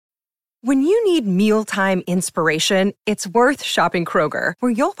When you need mealtime inspiration, it's worth shopping Kroger,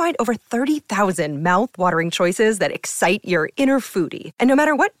 where you'll find over 30,000 mouth-watering choices that excite your inner foodie. And no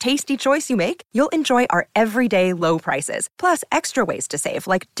matter what tasty choice you make, you'll enjoy our everyday low prices, plus extra ways to save,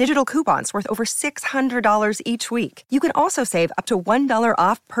 like digital coupons worth over $600 each week. You can also save up to $1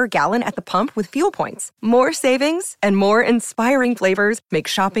 off per gallon at the pump with fuel points. More savings and more inspiring flavors make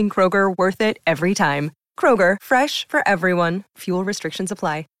shopping Kroger worth it every time. Kroger, fresh for everyone. Fuel restrictions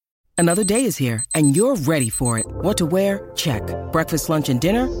apply. Another day is here, and you're ready for it. What to wear? Check. Breakfast, lunch, and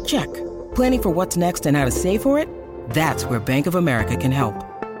dinner? Check. Planning for what's next and how to save for it? That's where Bank of America can help.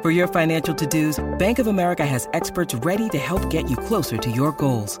 For your financial to-dos, Bank of America has experts ready to help get you closer to your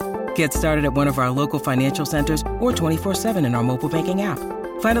goals. Get started at one of our local financial centers or 24/7 in our mobile banking app.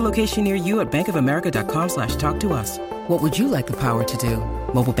 Find a location near you at bankofamerica.com/talktous. What would you like the power to do?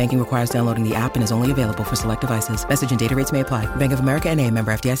 Mobile banking requires downloading the app and is only available for select devices. Message and data rates may apply. Bank of America N.A.,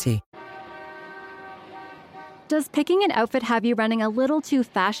 member FDIC. Does picking an outfit have you running a little too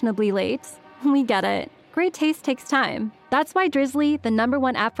fashionably late? We get it. Great taste takes time. That's why Drizzly, the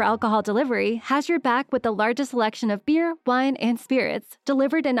 #1 app for alcohol delivery, has your back with the largest selection of beer, wine, and spirits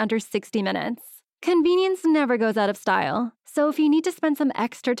delivered in under 60 minutes. Convenience never goes out of style. So if you need to spend some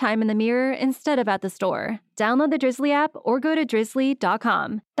extra time in the mirror instead of at the store, download the Drizzly app or go to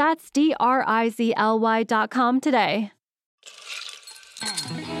drizzly.com. That's DRIZLY.com today.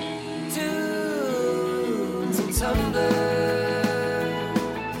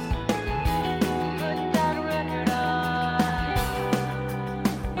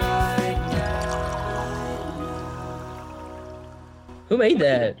 Who made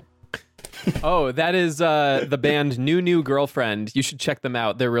that? Oh, that is the band New Girlfriend. You should check them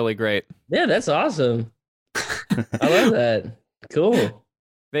out. They're really great. Yeah, that's awesome. I love that. Cool.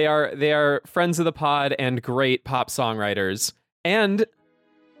 They are friends of the pod and great pop songwriters. And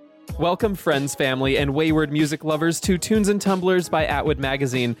welcome, friends, family, and wayward music lovers to Tunes and Tumblers by Atwood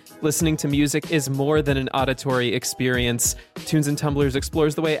Magazine. Listening to music is more than an auditory experience. Tunes and Tumblers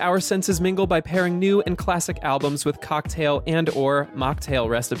explores the way our senses mingle by pairing new and classic albums with cocktail and/or mocktail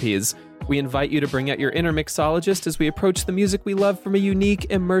recipes. We invite you to bring out your inner mixologist as we approach the music we love from a unique,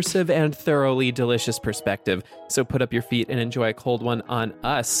 immersive, and thoroughly delicious perspective. So put up your feet and enjoy a cold one on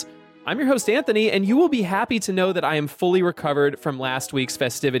us. I'm your host, Anthony, and you will be happy to know that I am fully recovered from last week's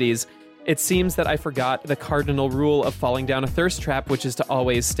festivities. It seems that I forgot the cardinal rule of falling down a thirst trap, which is to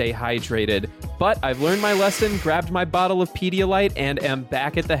always stay hydrated. But I've learned my lesson, grabbed my bottle of Pedialyte, and am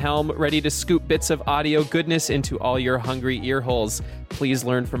back at the helm, ready to scoop bits of audio goodness into all your hungry ear holes. Please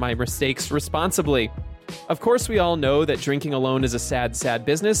learn from my mistakes responsibly. Of course, we all know that drinking alone is a sad, sad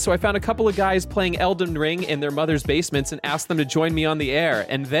business, so I found a couple of guys playing Elden Ring in their mother's basements and asked them to join me on the air,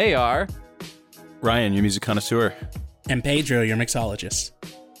 and they are... Ryan, your music connoisseur. And Pedro, your mixologist.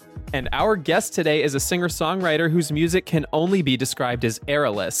 And our guest today is a singer-songwriter whose music can only be described as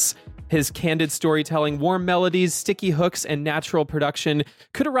airless. His candid storytelling, warm melodies, sticky hooks, and natural production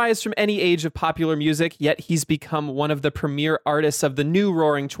could arise from any age of popular music, yet he's become one of the premier artists of the new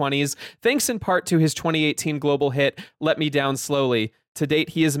Roaring Twenties, thanks in part to his 2018 global hit, Let Me Down Slowly. To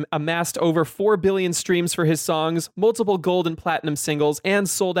date, he has amassed over 4 billion streams for his songs, multiple gold and platinum singles, and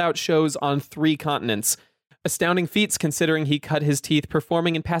sold-out shows on 3 continents. Astounding feats considering he cut his teeth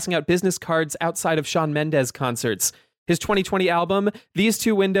performing and passing out business cards outside of Shawn Mendes concerts. His 2020 album, These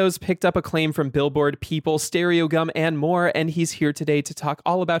Two Windows, picked up acclaim from Billboard, People, Stereogum, and more, and he's here today to talk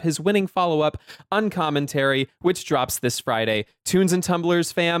all about his winning follow-up, Uncommentary, which drops this Friday. Tunes and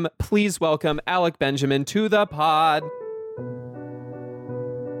Tumblers fam, please welcome Alec Benjamin to the pod.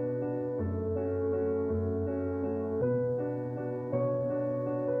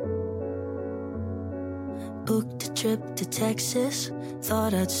 Booked a trip to Texas,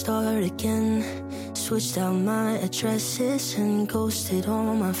 thought I'd start again. Switched out my addresses and ghosted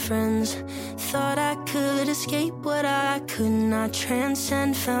all my friends. Thought I could escape what I could not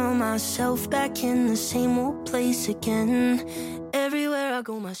transcend. Found myself back in the same old place again. Everywhere I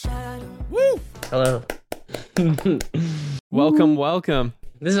go, my shadow. Woo! Hello. Welcome.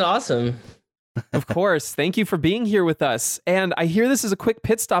 This is awesome. Of course. Thank you for being here with us. And I hear this is a quick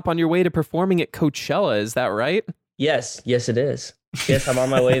pit stop on your way to performing at Coachella. Is that right? Yes, it is. Yes, I'm on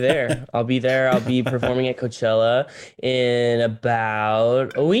my way there. I'll be there. I'll be performing at Coachella in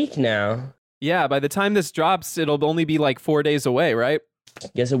about a week now. Yeah, by the time this drops, it'll only be like 4 days away, right?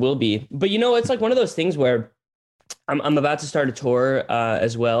 Yes, it will be. But it's like one of those things where I'm about to start a tour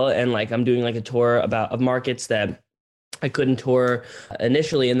as well. And like I'm doing like a tour of markets that I couldn't tour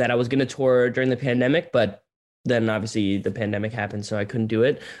initially, and that I was going to tour during the pandemic, but then obviously the pandemic happened, so I couldn't do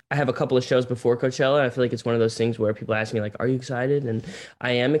it. I have a couple of shows before Coachella. I feel like it's one of those things where people ask me like, "Are you excited?" And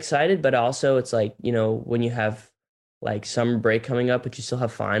I am excited, but also it's like, when you have like summer break coming up, but you still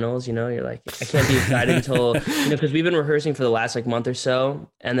have finals, you're like, I can't be excited until, because we've been rehearsing for the last like month or so.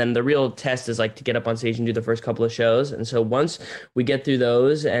 And then the real test is like to get up on stage and do the first couple of shows. And so once we get through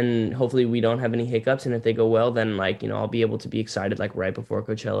those and hopefully we don't have any hiccups, and if they go well, then like, I'll be able to be excited like right before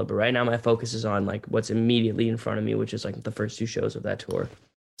Coachella. But right now my focus is on like what's immediately in front of me, which is like the first 2 shows of that tour.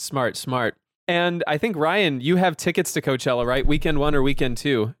 Smart. And I think, Ryan, you have tickets to Coachella, right? Weekend 1 or weekend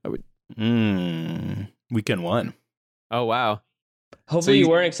 2? Weekend 1. Oh, wow. Hopefully you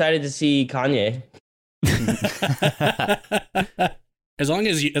weren't excited to see Kanye. As long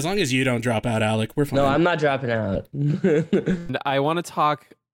as you don't drop out, Alec, we're fine. No, I'm not dropping out. I want to talk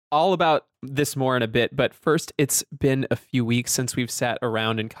all about this more in a bit, but first, it's been a few weeks since we've sat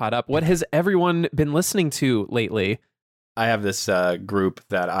around and caught up. What has everyone been listening to lately? I have this group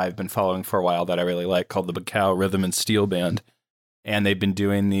that I've been following for a while that I really like called the Bacao Rhythm and Steel Band. And they've been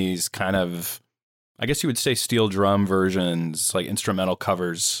doing these kind of, I guess you would say, steel drum versions, like instrumental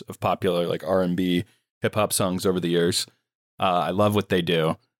covers of popular like R&B hip hop songs over the years. I love what they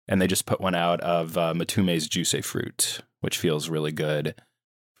do. And they just put one out of Matume's Juicy Fruit, which feels really good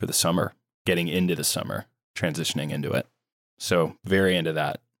for the summer, getting into the summer, transitioning into it. So very into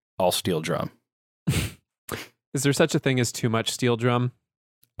that. All steel drum. Is there such a thing as too much steel drum?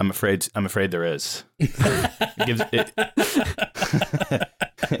 I'm afraid there is. It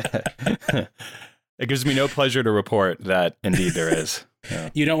gives me no pleasure to report that indeed there is. Yeah.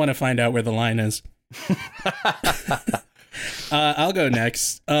 You don't want to find out where the line is. I'll go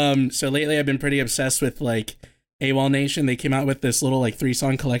next. So lately I've been pretty obsessed with like AWOL Nation. They came out with this little like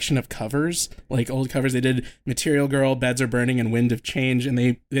 3-song collection of covers, like old covers. They did Material Girl, Beds Are Burning, and Wind of Change, and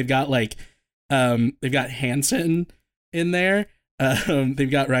they've got like they've got Hanson in there.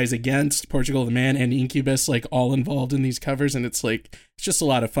 They've got Rise Against, Portugal the Man, and Incubus like all involved in these covers, and it's just a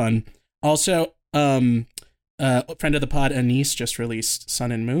lot of fun. Also, friend of the pod, Anise, just released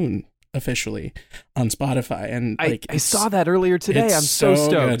Sun and Moon officially on Spotify, and I saw that earlier today. I'm so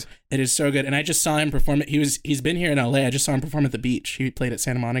stoked. Good. It is so good, and I just saw him perform. He's been here in LA. I just saw him perform at the beach. He played at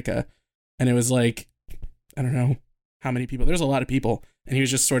Santa Monica, and it was like, I don't know how many people. There's a lot of people, and he was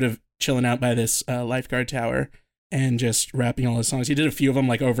just sort of chilling out by this lifeguard tower and just rapping all his songs. He did a few of them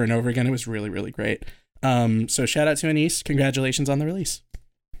like over and over again. It was really, really great. So shout out to Anise. Congratulations on the release.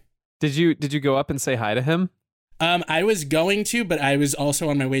 Did you go up and say hi to him? I was going to, but I was also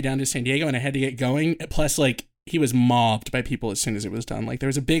on my way down to San Diego and I had to get going. Plus, like, he was mobbed by people as soon as it was done. Like, there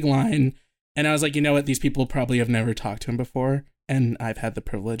was a big line, and I was like, you know what? These people probably have never talked to him before, and I've had the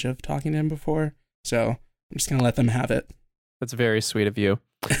privilege of talking to him before, so I'm just gonna let them have it. That's very sweet of you.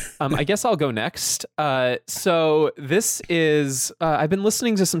 I guess I'll go next. So this is, I've been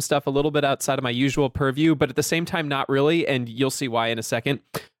listening to some stuff a little bit outside of my usual purview, but at the same time, not really, and you'll see why in a second.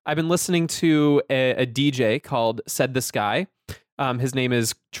 I've been listening to a DJ called Said the Sky. His name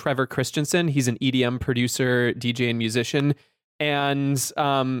is Trevor Christensen. He's an EDM producer, DJ, and musician. And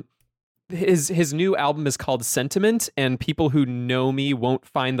his new album is called Sentiment, and people who know me won't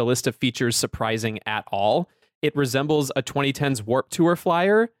find the list of features surprising at all. It resembles a 2010s Warped Tour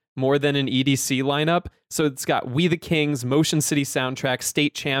flyer more than an EDC lineup. So it's got We the Kings, Motion City Soundtrack,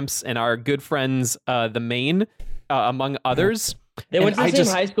 State Champs, and our good friends, The Maine, among others. They went to the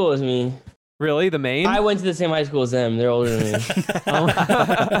same high school as me. Really? The Maine? I went to the same high school as them. They're older than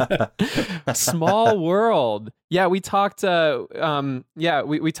me. Small world. Yeah, we talked. We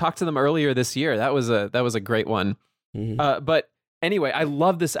talked to them earlier this year. That was a great one. Mm-hmm. But anyway, I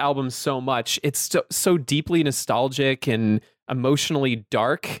love this album so much. It's so deeply nostalgic and emotionally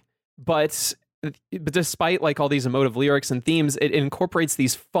dark, but despite like all these emotive lyrics and themes, it incorporates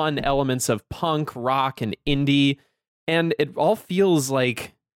these fun elements of punk, rock, and indie. And it all feels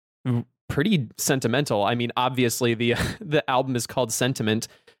like pretty sentimental. I mean, obviously the album is called Sentiment,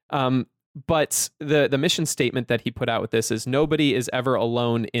 but the mission statement that he put out with this is nobody is ever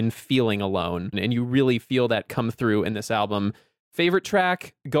alone in feeling alone. And you really feel that come through in this album. Favorite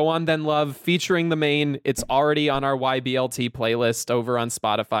track, Go On Then Love, featuring The Maine. It's already on our YBLT playlist over on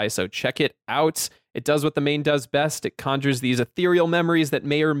Spotify, so check it out. It does what The Maine does best. It conjures these ethereal memories that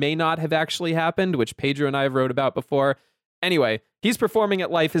may or may not have actually happened, which Pedro and I have wrote about before. Anyway, he's performing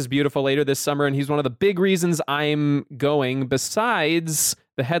at Life is Beautiful later this summer, and he's one of the big reasons I'm going, besides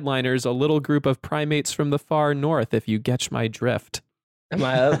the headliners, a little group of primates from the far north, if you catch my drift. Am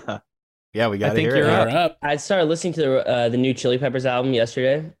I up? Yeah, we got to hear you're it. up. I started listening to the new Chili Peppers album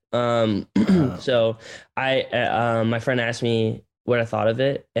yesterday. So my friend asked me what I thought of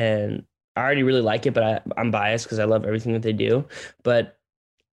it, and I already really like it, but I'm biased because I love everything that they do. But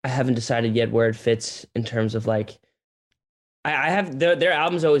I haven't decided yet where it fits in terms of like I have their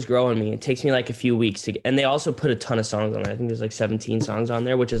albums always grow on me. It takes me like a few weeks to get, and they also put a ton of songs on there. I think there's like 17 songs on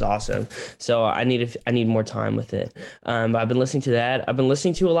there, which is awesome. So I need more time with it. But I've been listening to that. I've been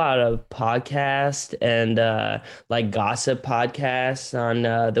listening to a lot of podcasts and like gossip podcasts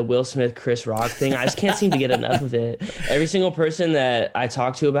on the Will Smith Chris Rock thing. I just can't seem to get enough of it. Every single person that I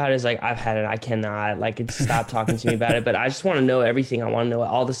talk to about it is like, I've had it. I cannot stop talking to me about it. But I just want to know everything. I want to know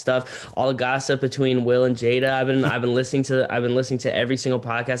all the stuff, all the gossip between Will and Jada. I've been listening to every single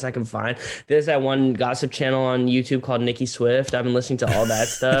podcast I can find. There's that one gossip channel on YouTube called Nicki Swift. I've been listening to all that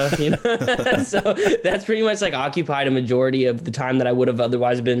stuff, you know. So that's pretty much like occupied a majority of the time that I would have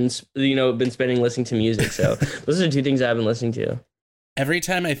otherwise been spending listening to music. So those are the two things I've been listening to. Every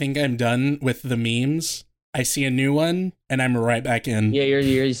time I think I'm done with the memes, I see a new one and I'm right back in. Yeah,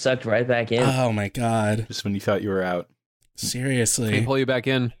 you're sucked right back in. Oh my God. Just when you thought you were out. Seriously. Can pull you back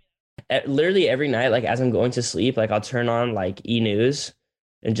in. Literally every night, like as I'm going to sleep, like I'll turn on like E! News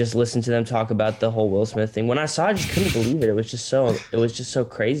and just listen to them talk about the whole Will Smith thing. When I saw it, I just couldn't believe it. It was just so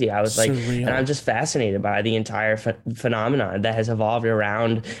crazy. I was like, surreal. And I'm just fascinated by the entire phenomenon that has evolved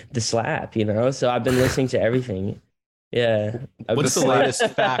around the slap, you know? So I've been listening to everything. Yeah. What's the latest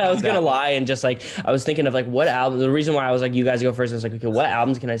fact? I was going to lie and just like, I was thinking of like what album, the reason why I was like, you guys go first. I was like, okay, what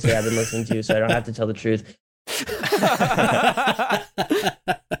albums can I say I've been listening to so I don't have to tell the truth?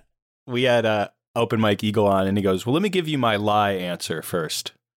 We had Open Mike Eagle on, and he goes, well, let me give you my lie answer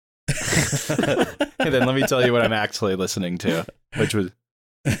first. And then let me tell you what I'm actually listening to, which was...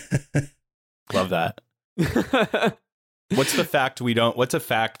 Love that. What's the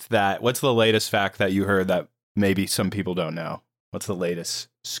latest fact that you heard that maybe some people don't know? What's the latest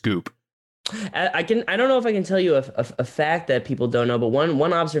scoop? I don't know if I can tell you a fact that people don't know, but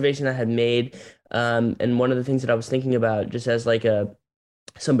one observation I had made, and one of the things that I was thinking about just as like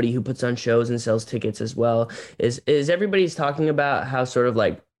somebody who puts on shows and sells tickets as well is everybody's talking about how sort of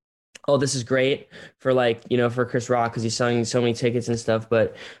like, oh, this is great for like, you know, for Chris Rock because he's selling so many tickets and stuff.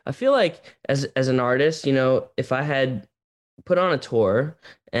 But I feel like as an artist, you know, if I had put on a tour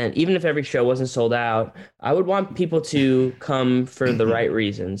and even if every show wasn't sold out, I would want people to come for the right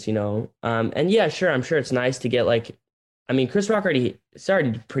reasons, you know? And yeah, sure. I'm sure it's nice to get like, I mean, Chris Rock already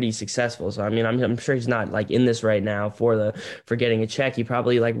pretty successful. So, I mean, I'm sure he's not like in this right now for getting a check. He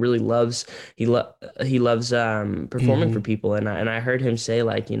probably like really loves, he loves performing for people. And I heard him say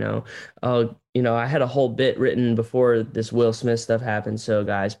like, you know, oh, you know, I had a whole bit written before this Will Smith stuff happened. So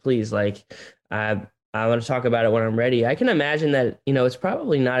guys, please, like, I want to talk about it when I'm ready. I can imagine that, you know, it's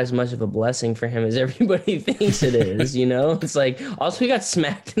probably not as much of a blessing for him as everybody thinks it is, you know? It's like, also he got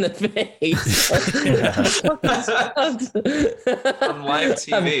smacked in the face. On live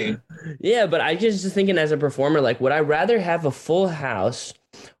TV. Yeah, but I just thinking as a performer, like, would I rather have a full house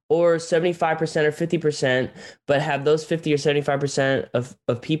or 75% or 50%, but have those 50 or 75%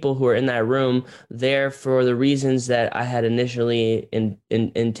 of people who are in that room there for the reasons that I had initially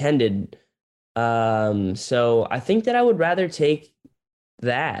intended? So I think that I would rather take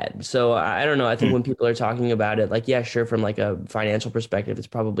that. So I don't know. I think when people are talking about it, like, yeah, sure, from like a financial perspective, it's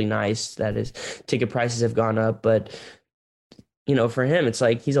probably nice that his ticket prices have gone up. But, you know, for him, it's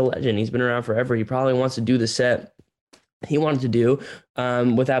like he's a legend. He's been around forever. He probably wants to do the set he wanted to do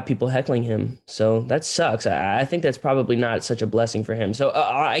without people heckling him. So that sucks. I think that's probably not such a blessing for him. So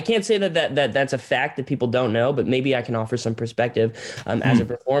I can't say that's a fact that people don't know, but maybe I can offer some perspective as a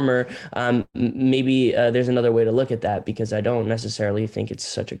performer. Maybe there's another way to look at that because I don't necessarily think it's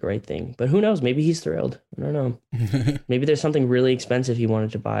such a great thing. But who knows? Maybe he's thrilled. I don't know. Maybe there's something really expensive he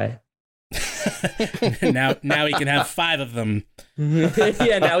wanted to buy. now he can have 5 of them.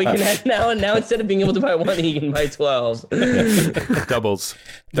 Yeah, now he can have now instead of being able to buy 1, he can buy 12. Doubles.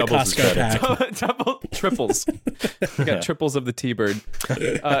 The Doubles Costco pack. Double triples. We got triples of the T-Bird.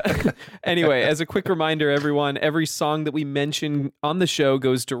 Anyway, as a quick reminder, everyone, every song that we mention on the show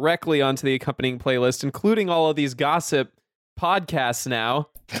goes directly onto the accompanying playlist, including all of these gossip podcasts now.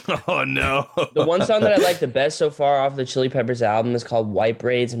 Oh no. The one song that I like the best so far off the Chili Peppers album is called White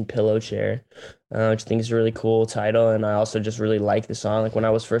Braids and Pillow Chair, which I think is a really cool title. And I also just really like the song. Like when I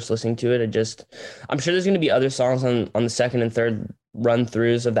was first listening to it, I'm sure there's going to be other songs on the second and third run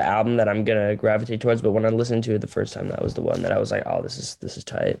throughs of the album that I'm going to gravitate towards. But when I listened to it the first time, that was the one that I was like, oh, this is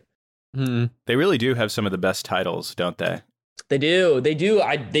tight. They really do have some of the best titles, don't they? They do. They do.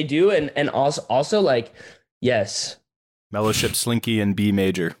 And also like, yes. Mellowship, Slinky, and B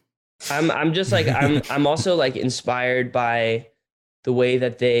major. I'm just like I'm also like inspired by the way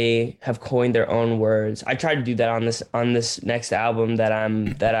that they have coined their own words. I try to do that on this next album that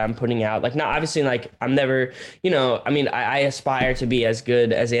I'm putting out. Like, not obviously, like, I'm never, I mean, I aspire to be as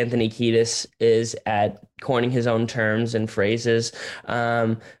good as Anthony Kiedis is at coining his own terms and phrases.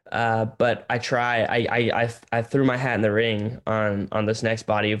 But I try. I threw my hat in the ring on this next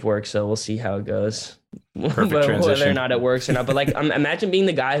body of work, so we'll see how it goes. Perfect Whether transition. or not it works or not. But like, imagine being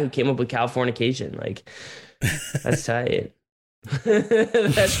the guy who came up with Californication. Like, that's tight.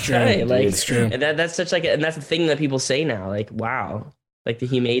 That's true. tight. Like, It's true. and that's such like, and that's the thing that people say now. Like, wow, like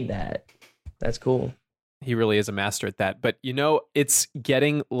he made that. That's cool. He really is a master at that. But it's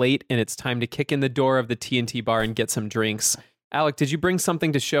getting late and it's time to kick in the door of the TNT bar and get some drinks. Alec, did you bring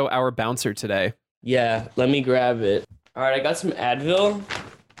something to show our bouncer today? Yeah, let me grab it. All right, I got some Advil.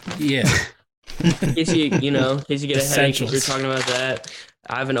 Yeah. In case you get a headache, Essentials. you're talking about that.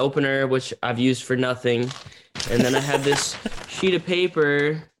 I have an opener, which I've used for nothing. And then I have this sheet of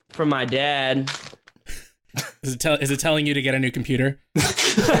paper from my dad. Is it telling you to get a new computer?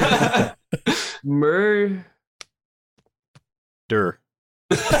 Murder.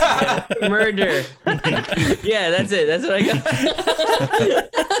 Murder. Yeah, that's it. That's what I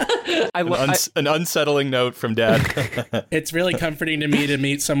got. An unsettling note from Dad. It's really comforting to me to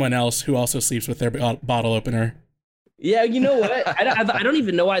meet someone else who also sleeps with their bottle opener. Yeah, you know what? I don't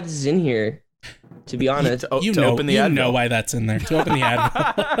even know why this is in here, to be honest. Open the Advil. know why that's in there. To open the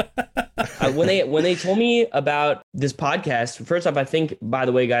Advil. When they told me about this podcast, first off, I think, by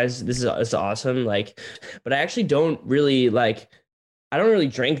the way, guys, it's awesome. Like, but I actually don't really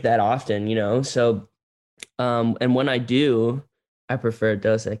drink that often, so, and when I do, I prefer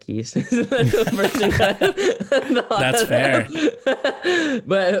Dos Equis. That's fair.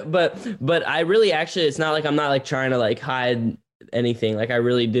 But I really, actually, it's not like I'm not like trying to like hide anything. Like, I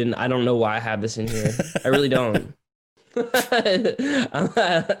really didn't. I don't know why I have this in here. I really don't.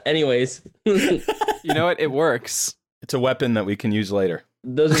 Anyways. You know what? It works. It's a weapon that we can use later.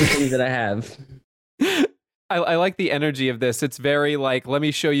 Those are the things that I have. I like the energy of this. It's very like, let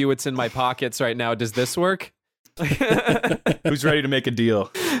me show you what's in my pockets right now. Does this work? Who's ready to make a deal?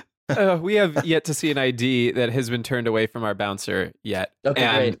 We have yet to see an ID that has been turned away from our bouncer yet.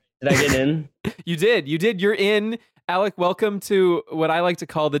 Okay, great. Did I get in? You did. You're in. Alec, welcome to what I like to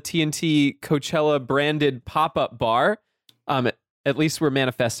call the TNT Coachella branded pop-up bar. At least we're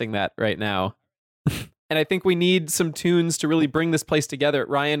manifesting that right now. And I think we need some tunes to really bring this place together.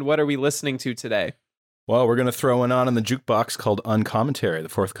 Ryan, what are we listening to today? Well, we're going to throw one on in the jukebox called Uncommentary, the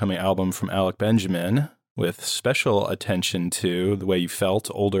forthcoming album from Alec Benjamin, with special attention to The Way You Felt,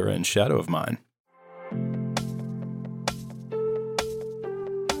 Older, and Shadow of Mine.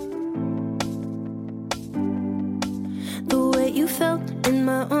 The way you felt in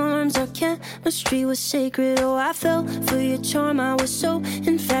my arms, our chemistry was sacred. Oh, I fell for your charm, I was so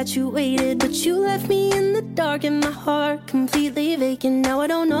infatuated. But you left me in the dark and my heart completely vacant. Now I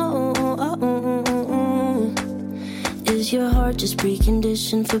don't know. Is your heart just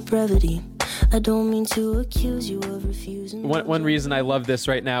preconditioned for brevity? I don't mean to accuse you of refusing. One reason I love this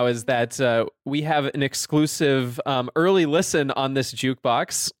right now is that we have an exclusive early listen on this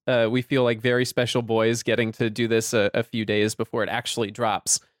jukebox. We feel like very special boys getting to do this a few days before it actually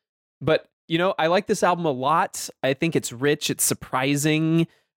drops. But, I like this album a lot. I think it's rich, it's surprising.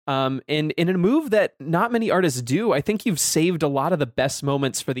 And in a move that not many artists do, I think you've saved a lot of the best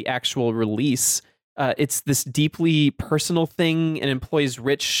moments for the actual release. It's this deeply personal thing and employs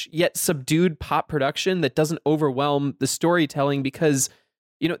rich yet subdued pop production that doesn't overwhelm the storytelling because,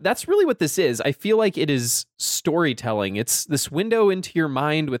 that's really what this is. I feel like it is storytelling. It's this window into your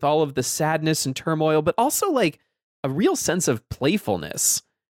mind with all of the sadness and turmoil, but also like a real sense of playfulness.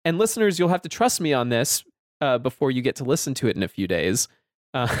 And listeners, you'll have to trust me on this before you get to listen to it in a few days.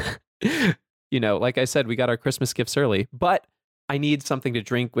 Like I said, we got our Christmas gifts early, but I need something to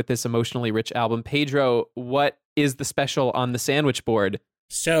drink with this emotionally rich album. Pedro, what is the special on the sandwich board?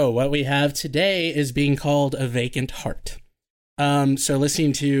 So what we have today is being called A Vacant Heart. So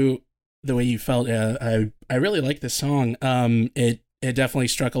listening to The Way You Felt, I really like this song. It definitely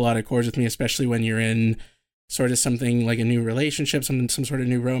struck a lot of chords with me, especially when you're in sort of something like a new relationship, some sort of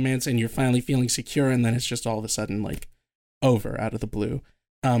new romance, and you're finally feeling secure, and then it's just all of a sudden like over out of the blue,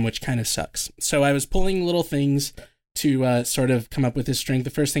 which kind of sucks. So I was pulling little things to sort of come up with this string. The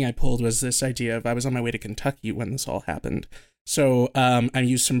first thing I pulled was this idea of I was on my way to Kentucky when this all happened. So I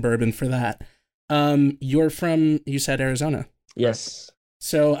used some bourbon for that. You said Arizona. Yes.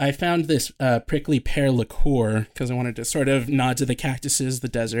 So I found this prickly pear liqueur because I wanted to sort of nod to the cactuses, the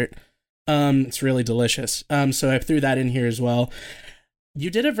desert. It's really delicious. So I threw that in here as well. you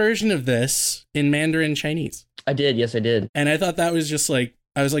did a version of this in Mandarin Chinese. I did. Yes, I did. And I thought that was just like,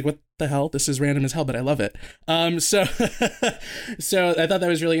 I was like, what the hell? This is random as hell, but I love it. So I thought that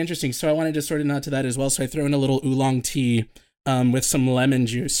was really interesting. So I wanted to sort of nod to that as well. So I throw in a little oolong tea with some lemon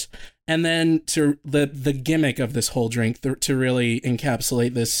juice. And then to the gimmick of this whole drink, to really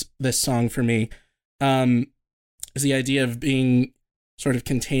encapsulate this song for me, is the idea of being sort of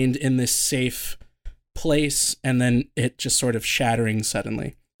contained in this safe place and then it just sort of shattering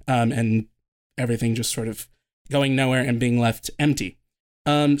suddenly, and everything just sort of going nowhere and being left empty.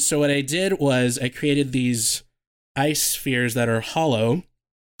 So what I did was I created these ice spheres that are hollow.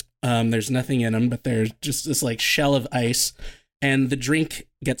 There's nothing in them, but they're just this like shell of ice, and the drink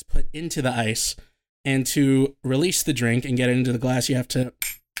gets put into the ice. And to release the drink and get it into the glass, you have to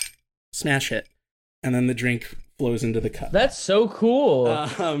smash it, and then the drink flows into the cup. That's so cool.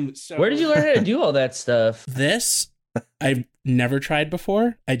 So where did you learn how to do all that stuff? This I've never tried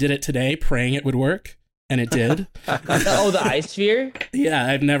before. I did it today, praying it would work, and it did. Oh, the ice sphere? Yeah,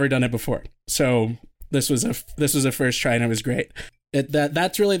 I've never done it before. So this was a first try, and it was great.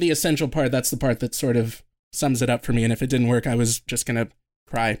 That's really the essential part. That's the part that sort of sums it up for me. And if it didn't work, I was just gonna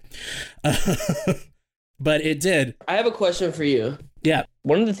cry. But it did. I have a question for you. Yeah.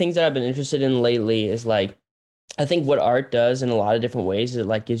 One of the things that I've been interested in lately is like, I think what art does in a lot of different ways is it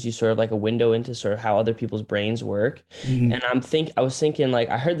like gives you sort of like a window into sort of how other people's brains work. Mm-hmm. And I was thinking like,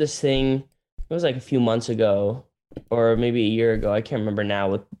 I heard this thing, it was like a few months ago or maybe a year ago. I can't remember now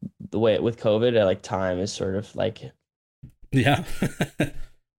with the way with COVID, like time is sort of like, yeah.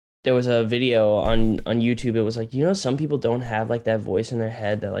 There was a video on YouTube. It was like, some people don't have like that voice in their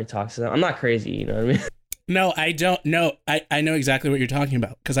head that like talks to them. I'm not crazy. You know what I mean? No, I don't know. I know exactly what you're talking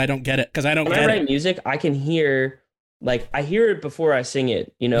about because I don't get it. When I write music, I can hear, like, I hear it before I sing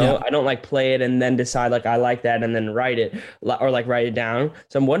it, Yeah. I don't like play it and then decide like I like that and then write it or like write it down.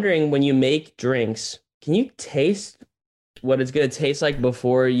 So I'm wondering, when you make drinks, can you taste what it's going to taste like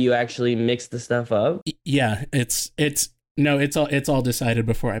before you actually mix the stuff up? Yeah, it's all decided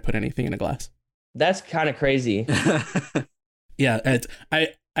before I put anything in a glass. That's kind of crazy. Yeah,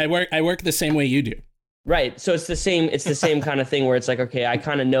 I work the same way you do. Right. So it's the same kind of thing where it's like, okay, I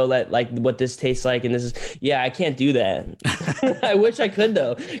kind of know that like what this tastes like. And this is, I can't do that. I wish I could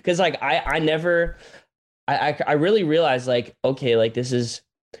though. Cause like, I really realized like, okay, like this is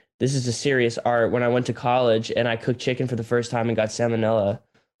a serious art when I went to college and I cooked chicken for the first time and got salmonella.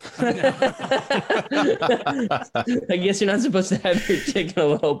 I guess you're not supposed to have your chicken a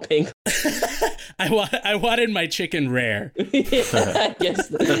little pink. I wanted my chicken rare. Yeah, I guess.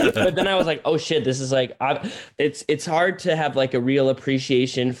 But then I was like, oh shit, this is like, it's hard to have like a real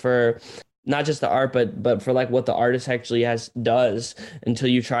appreciation for not just the art, but for like what the artist actually does until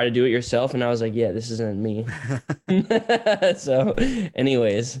you try to do it yourself. And I was like, yeah, this isn't me. So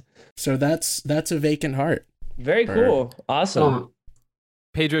anyways. So that's a vacant heart. Very cool. Awesome.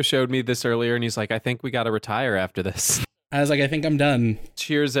 Pedro showed me this earlier and he's like, I think we got to retire after this. I was like, I think I'm done.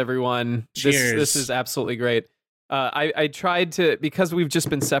 Cheers, everyone. Cheers. This is absolutely great. I tried to, because we've just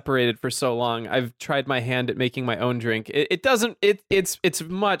been separated for so long, I've tried my hand at making my own drink. It's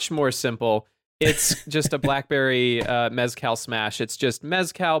much more simple. It's just a blackberry mezcal smash. It's just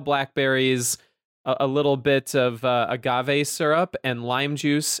mezcal, blackberries, a little bit of agave syrup and lime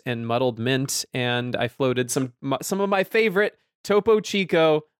juice and muddled mint. And I floated some of my favorite Topo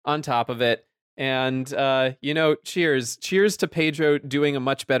Chico on top of it. And, cheers to Pedro doing a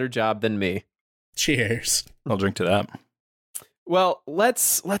much better job than me. Cheers. I'll drink to that. Well,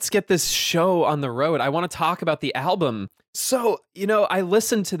 let's get this show on the road. I want to talk about the album. So, I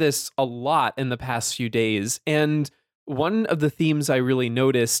listened to this a lot in the past few days, and one of the themes I really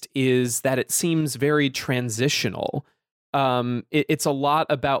noticed is that it seems very transitional. It's a lot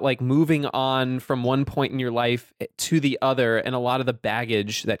about like moving on from one point in your life to the other and a lot of the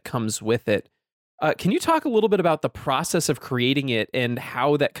baggage that comes with it. Can you talk a little bit about the process of creating it and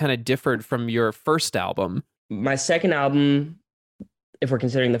how that kind of differed from your first album? My second album, if we're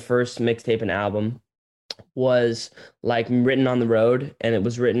considering the first mixtape and album, was like written on the road, and it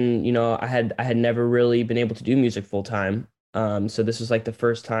was written, I had never really been able to do music full time. So this was like the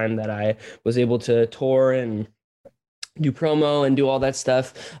first time that I was able to tour and do promo and do all that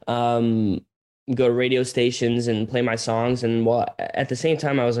stuff, go to radio stations and play my songs. And at the same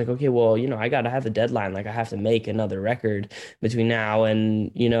time, I was like, okay, well, I got to have a deadline. Like I have to make another record between now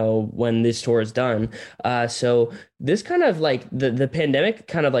and, when this tour is done. So this kind of like the pandemic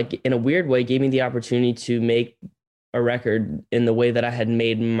kind of like in a weird way gave me the opportunity to make a record in the way that I had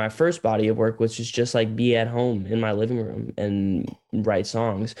made my first body of work, which is just like be at home in my living room and write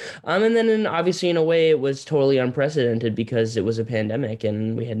songs. And then obviously in a way it was totally unprecedented because it was a pandemic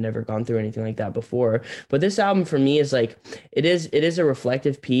and we had never gone through anything like that before. But this album for me is like, it is a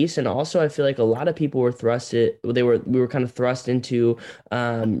reflective piece. And also I feel like a lot of people were we were kind of thrust into,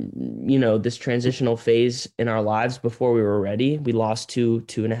 this transitional phase in our lives before we were ready. We lost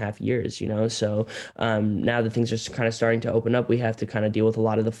 2.5 years, so now that things are kind of starting to open up, we have to kind of deal with a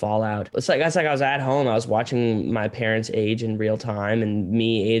lot of the fallout. It's like I was at home, I was watching my parents age in real time and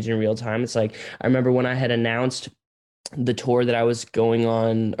me age in real time. It's like, I remember when I had announced the tour that I was going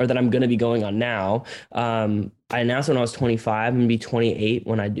on, or that I'm going to be going on now. I announced when I was 25, I'm going to be 28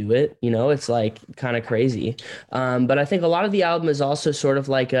 when I do it. It's like kind of crazy. But I think a lot of the album is also sort of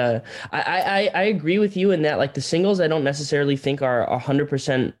like I agree with you in that, like, the singles I don't necessarily think are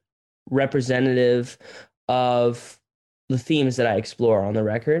 100% representative of the themes that I explore on the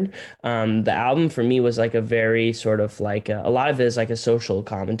record. The album for me was like a very sort of like a lot of it is like a social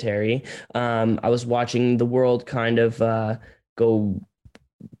commentary. I was watching the world kind of go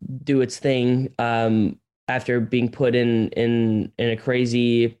do its thing after being put in a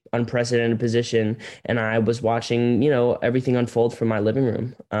crazy, unprecedented position, and I was watching, everything unfold from my living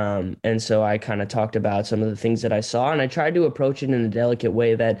room. And so I kind of talked about some of the things that I saw, and I tried to approach it in a delicate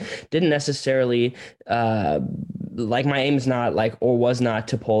way that didn't necessarily, like, my aim is not like, or was not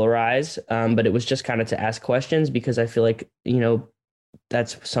to polarize, but it was just kind of to ask questions, because I feel like,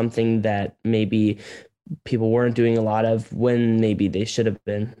 that's something that maybe people weren't doing a lot of when maybe they should have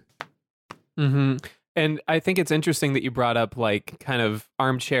been. Mm-hmm. And I think it's interesting that you brought up like kind of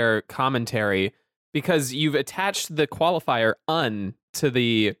armchair commentary, because you've attached the qualifier "un" to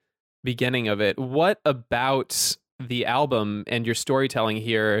the beginning of it. What about the album and your storytelling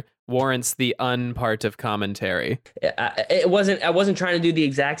here warrants the "un" part of commentary? I wasn't trying to do the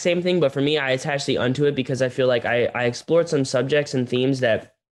exact same thing, but for me, I attached the "un" to it because I feel like I explored some subjects and themes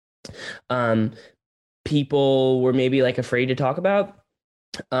that people were maybe like afraid to talk about.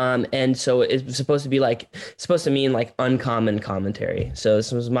 And so it's supposed to mean like uncommon commentary. So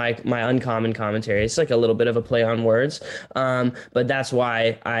this was my uncommon commentary. It's like a little bit of a play on words. But that's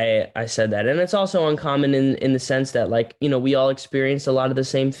why I said that. And it's also uncommon in the sense that, like, we all experience a lot of the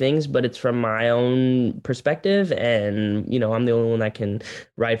same things, but it's from my own perspective. And, I'm the only one that can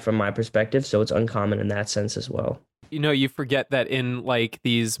write from my perspective. So it's uncommon in that sense as well. You forget that in like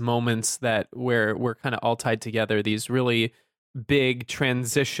these moments that where we're kind of all tied together, these really big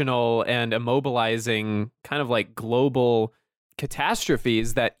transitional and immobilizing kind of like global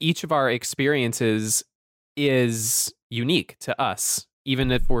catastrophes, that each of our experiences is unique to us,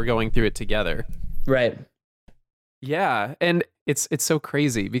 even if we're going through it together. Right. Yeah. And it's so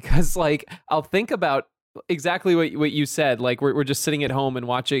crazy because, like, I'll think about exactly what you said. Like, we're just sitting at home and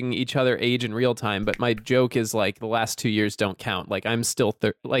watching each other age in real time. But my joke is like, the last 2 years don't count. Like, I'm still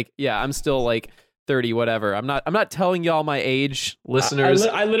I'm still like 30, whatever. I'm not telling y'all my age, listeners.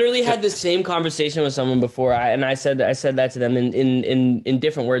 I literally had the same conversation with someone before, I said that to them in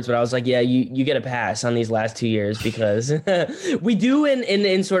different words, but I was like, yeah, you get a pass on these last 2 years, because we do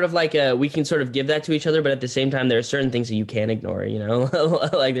in sort of like we can sort of give that to each other, but at the same time, there are certain things that you can't ignore,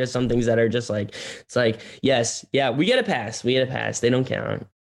 like there's some things that are just like, it's like, yes, yeah, we get a pass, they don't count.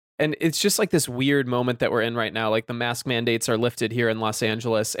 And it's just like this weird moment that we're in right now. Like, the mask mandates are lifted here in Los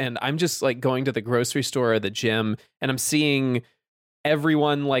Angeles, and I'm just like going to the grocery store or the gym, and I'm seeing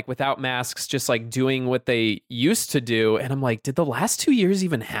everyone like without masks, just like doing what they used to do. And I'm like, did the last 2 years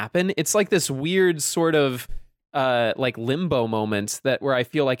even happen? It's like this weird sort of like limbo moment where I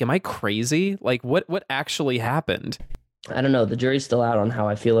feel like, am I crazy? Like, what actually happened? I don't know. The jury's still out on how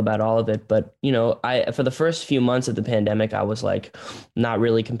I feel about all of it. But, for the first few months of the pandemic, I was like not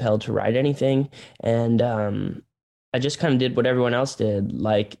really compelled to write anything. And I just kind of did what everyone else did.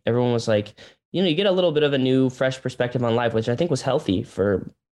 Like, everyone was like, you get a little bit of a new, fresh perspective on life, which I think was healthy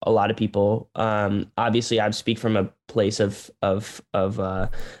for a lot of people. Obviously, I speak from a place of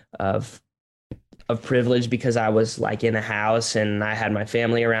privilege, because I was like in a house and I had my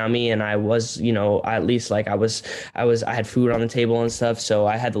family around me, and I was, at least like I had food on the table and stuff. So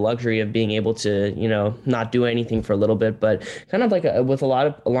I had the luxury of being able to, not do anything for a little bit, but kind of like along with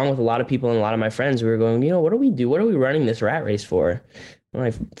a lot of people and a lot of my friends, we were going, what do we do? What are we running this rat race for? I'm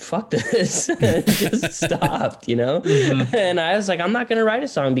like, fuck this. Just stopped, you know? And I was like, I'm not going to write a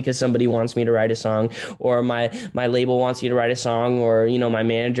song because somebody wants me to write a song, or my label wants you to write a song, or, you know, my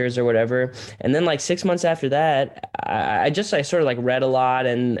managers or whatever. And then like 6 months after that, I sort of like read a lot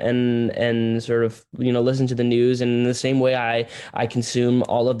and sort of, you know, listened to the news. And in the same way I consume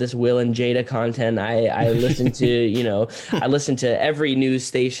all of this Will and Jada content, I listened to, you know, I listened to every news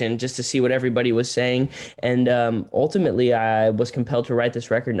station just to see what everybody was saying. And ultimately I was compelled to write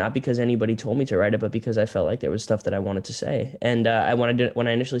this record, not because anybody told me to write it, but because I felt like there was stuff that I wanted to say. And when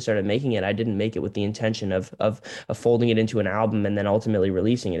I initially started making it, I didn't make it with the intention of folding it into an album and then ultimately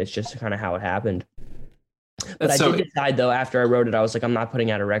releasing it. It's just kind of how it happened. But I did decide, though, after I wrote it, I was like, I'm not putting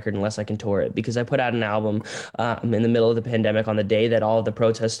out a record unless I can tour it, because I put out an album in the middle of the pandemic on the day that all of the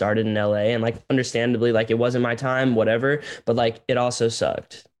protests started in LA. And like, understandably, like, it wasn't my time, whatever, but like, it also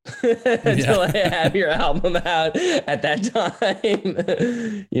sucked. Until I have your album out at that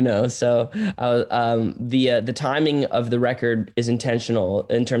time, you know. So the timing of the record is intentional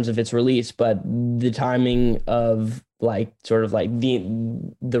in terms of its release, but the timing of like sort of like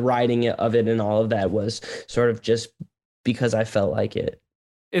the writing of it and all of that was sort of just because I felt like it.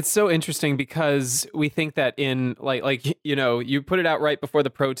 It's so interesting because we think that in like you know, you put it out right before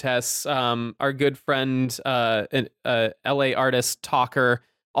the protests. Our good friend, LA artist Talker.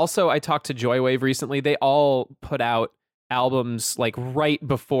 Also, I talked to Joywave recently. They all put out albums like right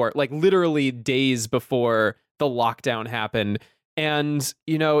before, like literally days before the lockdown happened. And,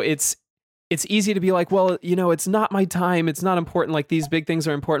 you know, it's easy to be like, well, you know, it's not my time. It's not important. Like, these big things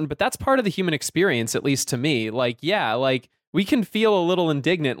are important, but that's part of the human experience, at least to me. Like, yeah, like we can feel a little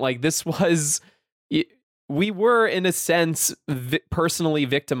indignant. Like, this was, we were in a sense personally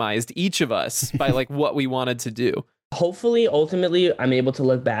victimized, each of us, by like what we wanted to do. Hopefully, ultimately, I'm able to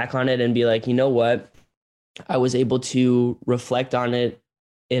look back on it and be like, you know what? I was able to reflect on it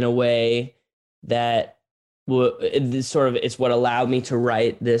in a way that it's what allowed me to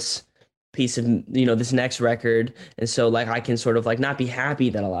write this piece of, you know, this next record. And so like I can sort of like not be happy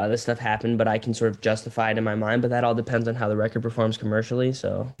that a lot of this stuff happened, but I can sort of justify it in my mind. But that all depends on how the record performs commercially,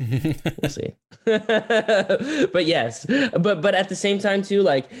 so we'll see. But yes, but at the same time too,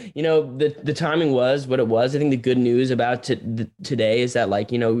 like, you know, the timing was what it was. I think the good news about today is that,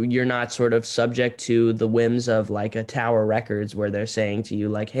 like, you know, you're not sort of subject to the whims of like a Tower Records where they're saying to you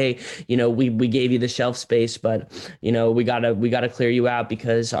like, hey, you know, we gave you the shelf space, but, you know, we gotta clear you out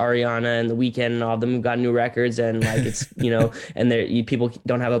because Ariana and The Weeknd and all of them have got new records, and like it's, you know, and people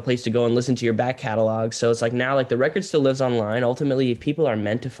don't have a place to go and listen to your back catalog. So it's like now, like, the record still lives online. Ultimately, if people are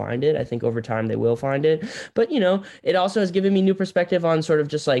meant to find it, I think over time they will find it. But, you know, it also has given me new perspective on sort of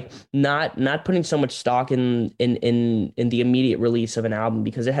just like not putting so much stock in the immediate release of an album,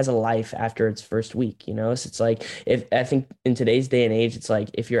 because it has a life after its first week, you know. So it's like, if I think in today's day and age, it's like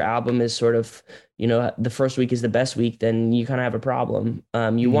if your album is sort of, you know, the first week is the best week, then you kind of have a problem.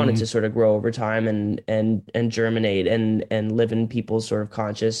 You want it to sort of grow over time and germinate and live in people's sort of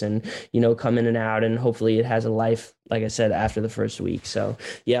conscious and, you know, come in and out, and hopefully it has a life, like I said, after the first week. So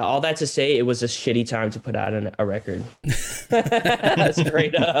yeah, all that to say, it was a shitty time to put out a record.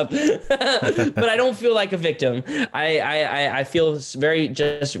 Straight up. But I don't feel like a victim. I feel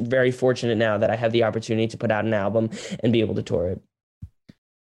very fortunate now that I have the opportunity to put out an album and be able to tour it.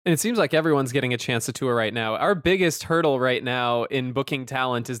 And it seems like everyone's getting a chance to tour right now. Our biggest hurdle right now in booking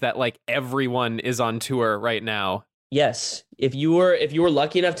talent is that like everyone is on tour right now. Yes. If you were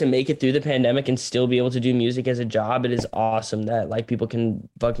lucky enough to make it through the pandemic and still be able to do music as a job, it is awesome that like people can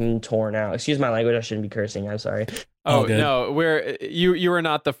fucking tour now. Excuse my language, I shouldn't be cursing. I'm sorry. Oh no, you are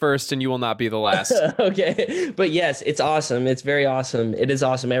not the first and you will not be the last. Okay. But yes, it's awesome. It's very awesome. It is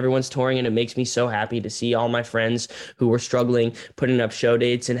awesome. Everyone's touring, and it makes me so happy to see all my friends who were struggling putting up show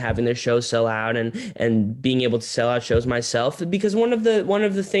dates and having their shows sell out and being able to sell out shows myself. Because one of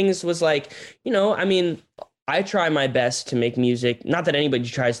the things was like, you know, I mean, I try my best to make music. Not that anybody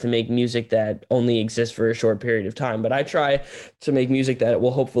tries to make music that only exists for a short period of time, but I try to make music that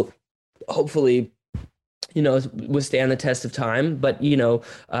will hopefully, you know, withstand the test of time. But, you know,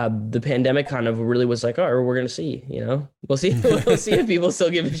 the pandemic kind of really was like, oh, we're going to see, you know, we'll see if people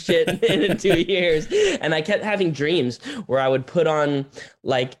still give a shit in 2 years. And I kept having dreams where I would put on,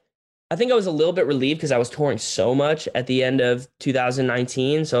 like, I think I was a little bit relieved because I was touring so much at the end of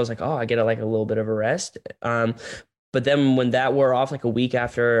 2019. So I was like, oh, I get a little bit of a rest. But then when that wore off, like a week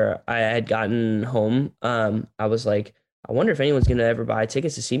after I had gotten home, I was like, I wonder if anyone's going to ever buy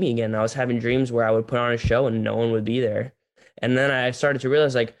tickets to see me again. And I was having dreams where I would put on a show and no one would be there. And then I started to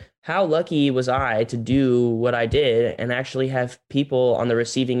realize like, how lucky was I to do what I did and actually have people on the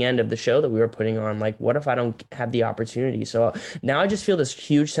receiving end of the show that we were putting on? Like, what if I don't have the opportunity? So now I just feel this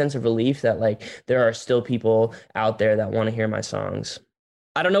huge sense of relief that like there are still people out there that want to hear my songs.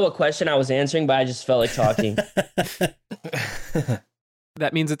 I don't know what question I was answering, but I just felt like talking.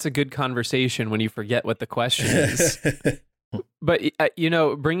 That means it's a good conversation when you forget what the question is. But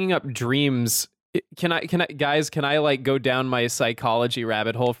bringing up dreams, can I like go down my psychology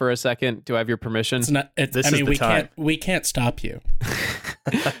rabbit hole for a second? Do I have your permission? We can't stop you.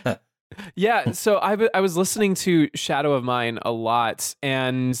 Yeah, so I was listening to Shadow of Mine a lot,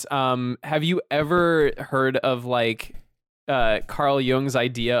 and have you ever heard of like Carl Jung's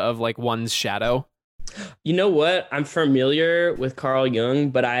idea of like one's shadow? You know what? I'm familiar with Carl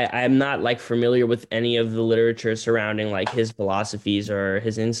Jung, but I'm not like familiar with any of the literature surrounding like his philosophies or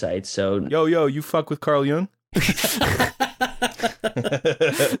his insights. So yo, you fuck with Carl Jung?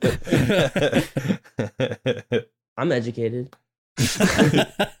 I'm educated.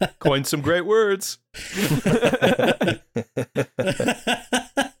 Coined some great words.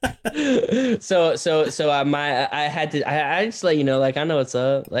 So I just let you know, like, I know what's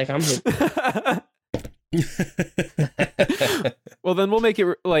up. Like, I'm hip. Well, then we'll make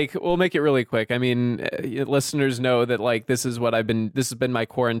it really quick. I mean, listeners know that like this has been my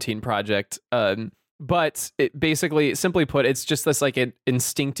quarantine project. But it basically, simply put, it's just this like an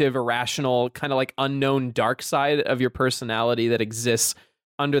instinctive, irrational, kind of like unknown dark side of your personality that exists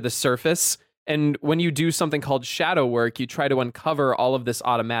under the surface. And when you do something called shadow work, you try to uncover all of this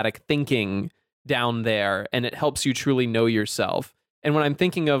automatic thinking down there, and it helps you truly know yourself. And when I'm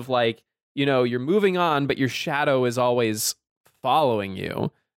thinking of like, you're moving on, but your shadow is always following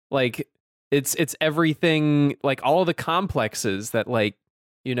you. Like it's everything, like all the complexes that like,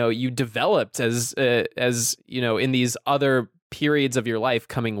 you developed as in these other periods of your life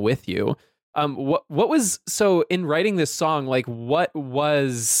coming with you. What was, so in writing this song, like what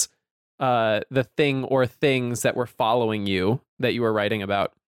was the thing or things that were following you that you were writing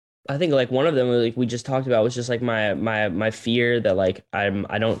about? I think like one of them, like we just talked about, was just like my fear that like I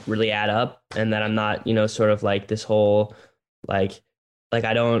don't really add up, and that I'm not, sort of like this whole like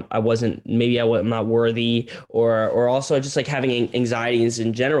I'm not worthy, or also just like having anxieties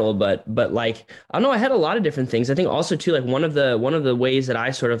in general. But like, I don't know, I had a lot of different things. I think also too, like one of the ways that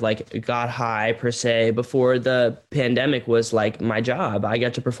I sort of like got high per se before the pandemic was like my job. I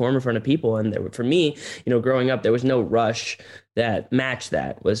got to perform in front of people, and for me, growing up, there was no rush that matched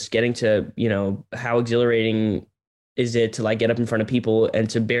that. Was getting to, how exhilarating is it to like get up in front of people and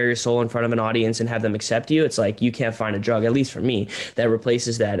to bare your soul in front of an audience and have them accept you. It's like, you can't find a drug, at least for me, that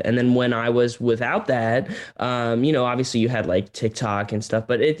replaces that. And then when I was without that, obviously you had like TikTok and stuff,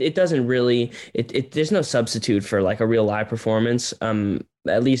 but it doesn't really, there's no substitute for like a real live performance,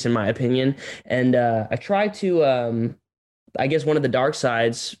 at least in my opinion. And I try to, I guess one of the dark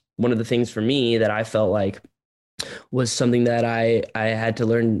sides, one of the things for me that I felt like was something that I had to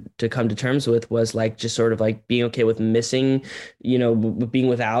learn to come to terms with, was like just sort of like being okay with missing, being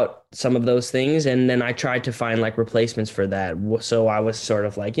without some of those things. And then I tried to find like replacements for that. So I was sort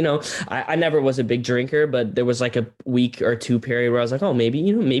of like, I never was a big drinker, but there was like a week or two period where I was like, oh,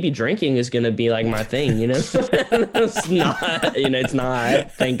 maybe drinking is going to be like my thing, It's not, it's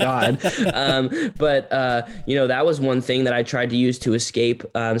not, thank God. But that was one thing that I tried to use to escape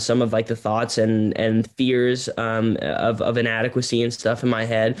some of like the thoughts and fears of inadequacy and stuff in my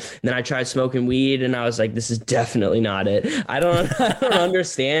head. And then I tried smoking weed, and I was like, this is definitely not it. I don't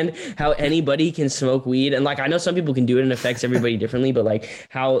understand how anybody can smoke weed. And like, I know some people can do it and it affects everybody differently, but like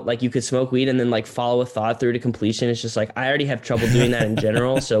how like you could smoke weed and then like follow a thought through to completion. It's just like, I already have trouble doing that in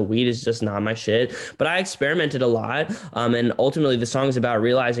general. So weed is just not my shit, but I experimented a lot. And ultimately the song is about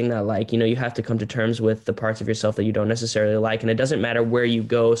realizing that like, you have to come to terms with the parts of yourself that you don't necessarily like. And it doesn't matter where you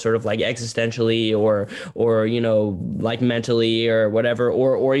go, sort of like existentially or, like mentally or whatever,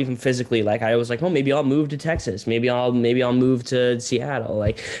 or even physically. Like I was like, oh, maybe I'll move to Texas. Maybe I'll move to Seattle.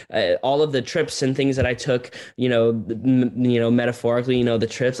 Like all of the trips and things that I took, metaphorically, the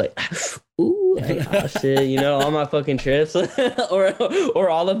trips, like, ooh, like, oh shit, all my fucking trips, or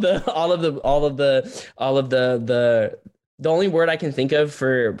all of the only word I can think of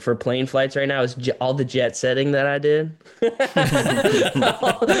for plane flights right now is all the jet setting that I did.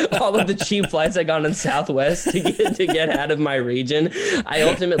 all of the cheap flights I got on Southwest to get out of my region. I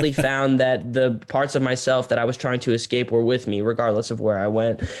ultimately found that the parts of myself that I was trying to escape were with me, regardless of where I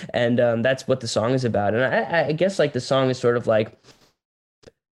went. And that's what the song is about. And I guess like the song is sort of like,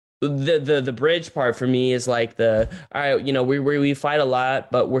 the bridge part for me is like all right, you know, we fight a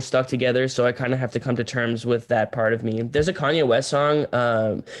lot, but we're stuck together. So I kind of have to come to terms with that part of me. There's a Kanye West song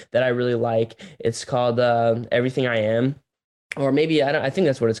that I really like. It's called Everything I Am. Or maybe I think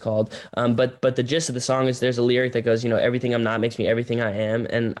that's what it's called. But the gist of the song is there's a lyric that goes, you know, everything I'm not makes me everything I am.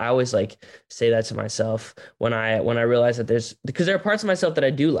 And I always like say that to myself when I realize that because there are parts of myself that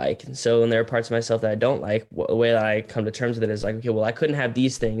I do like. And so when there are parts of myself that I don't like, the way that I come to terms with it is like, okay, well, I couldn't have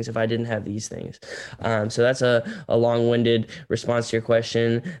these things if I didn't have these things. So that's a long-winded response to your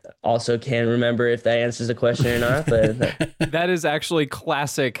question. Also can't remember if that answers the question or not, but that is actually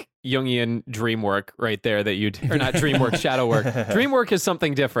classic Jungian dream work right there or not dream work, shadow work. Dream work is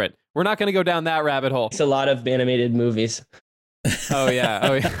something different. We're not going to go down that rabbit hole. It's a lot of animated movies. Oh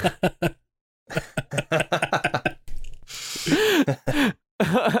yeah.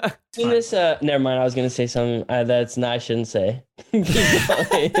 Seen this? Never mind. I was going to say something I shouldn't say. You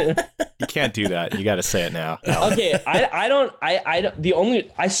can't do that. You got to say it now. Okay,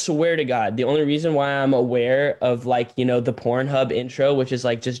 I swear to God, the only reason why I'm aware of like, you know, the Pornhub intro, which is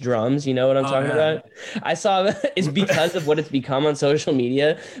like just drums, you know what I'm talking about? I saw is because of what it's become on social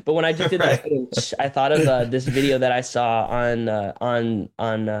media. But when I just did that, I thought of this video that I saw on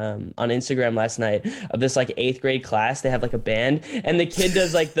Instagram last night of this like 8th grade class. They have like a band, and the kid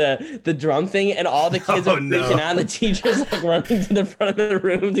does like the drum thing, and all the kids are freaking out, and the teacher's like running to the front of the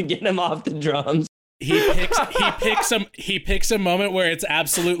room to get him off the drums. He picks a moment where it's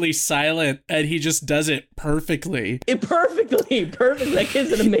absolutely silent, and he just does it perfectly. Perfectly. That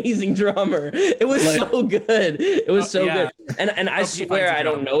kid's an amazing drummer. It was so good. It was so good. And I swear I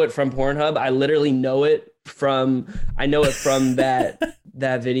don't know it from Pornhub. I literally know it from that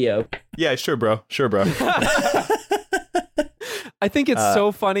video. Yeah, sure, bro. I think it's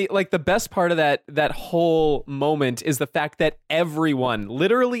so funny. Like the best part of that whole moment is the fact that everyone,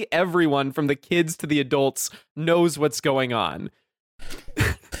 literally everyone from the kids to the adults knows what's going on.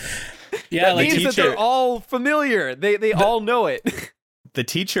 Yeah, that means that they're all familiar. They all know it. The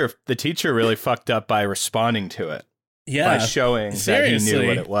teacher really fucked up by responding to it. Yeah, by showing that he knew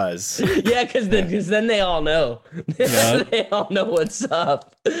what it was. Yeah, because then they all know. Yeah. They all know what's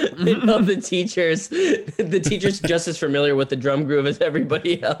up. They know the teacher's just as familiar with the drum groove as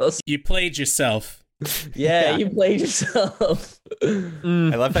everybody else. You played yourself. Yeah, you played yourself.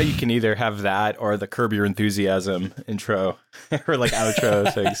 I love how you can either have that or the Curb Your Enthusiasm intro or like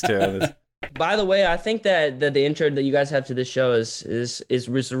outro things too. By the way, I think that the intro that you guys have to this show is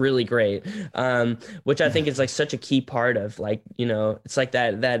really great, which I think is like such a key part of like, you know, it's like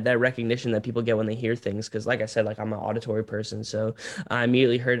that recognition that people get when they hear things. Because like I said, like I'm an auditory person, so I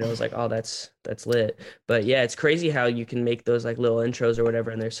immediately heard it. I was like, oh, that's lit. But yeah, it's crazy how you can make those like little intros or whatever,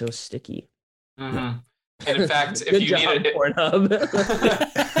 and they're so sticky. Mm-hmm. And in fact, if you need it, Pornhub.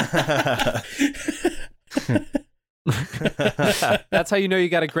 That's how you know you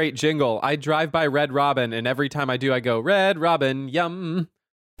got a great jingle. I drive by Red Robin, and every time I do, I go, Red Robin, yum.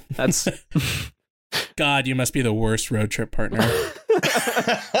 That's God, you must be the worst road trip partner. I'm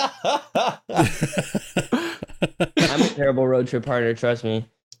a terrible road trip partner, trust me.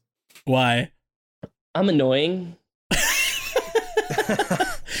 Why? I'm annoying.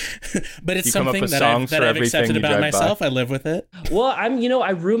 But it's something that I've accepted about myself. By. I live with it. Well,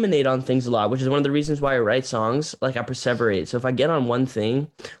 I ruminate on things a lot, which is one of the reasons why I write songs. Like I perseverate. So if I get on one thing,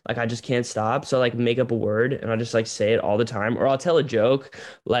 like I just can't stop. So like make up a word and I'll just like say it all the time, or I'll tell a joke.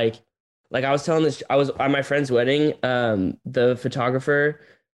 Like I was telling this, I was at my friend's wedding. The photographer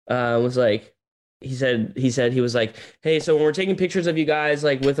was like, he was like, hey, so when we're taking pictures of you guys,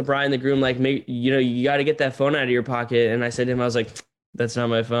 like with the bride and the groom, like maybe, you know, you got to get that phone out of your pocket. And I said to him, I was like, that's not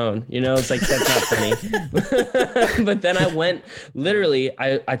my phone. You know, it's like, that's not funny. But then I went, literally,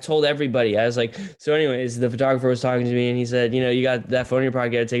 I told everybody, I was like, so anyways, the photographer was talking to me and he said, you know, you got that phone in your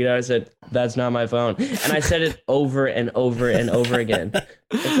pocket, take it out. I said, that's not my phone. And I said it over and over and over again.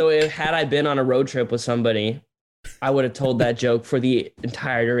 And so had I been on a road trip with somebody, I would have told that joke for the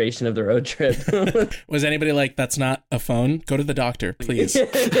entire duration of the road trip. Was anybody like, that's not a phone? Go to the doctor, please. They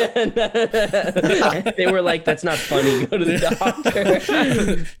were like, that's not funny. Go to the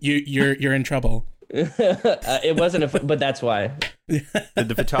doctor. You're in trouble. It wasn't but that's why. Did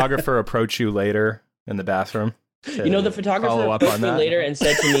the photographer approach you later in the bathroom? You know, the photographer approached me later and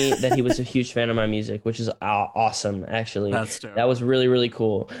said to me that he was a huge fan of my music, which is awesome, actually. That's dope. That was really, really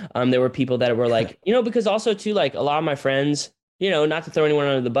cool. There were people that were like, you know, because also too, like a lot of my friends, you know, not to throw anyone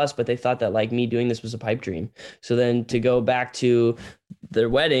under the bus, but they thought that like me doing this was a pipe dream. So then to go back to their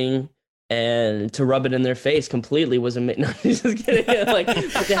wedding and to rub it in their face completely was amazing. No, I'm just kidding. Like,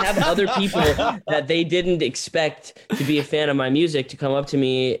 but to have other people that they didn't expect to be a fan of my music to come up to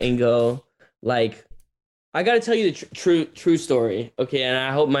me and go, like, I got to tell you the true story. Okay. And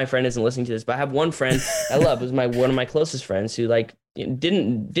I hope my friend isn't listening to this, but I have one friend I love, who's one of my closest friends, who like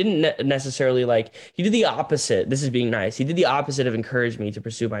didn't necessarily, like, he did the opposite. This is being nice. He did the opposite of encourage me to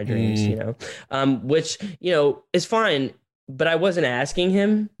pursue my dreams, you know, which, you know, is fine, but I wasn't asking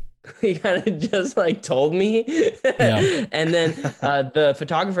him. He kind of just like told me. Yeah. And then the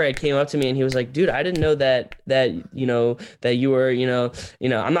photographer had came up to me and he was like, dude, I didn't know that you know, that you were, you know,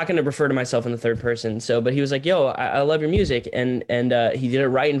 I'm not going to refer to myself in the third person. So, but he was like, yo, I love your music. And he did it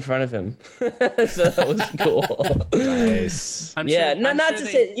right in front of him. So that was cool. Nice. Not to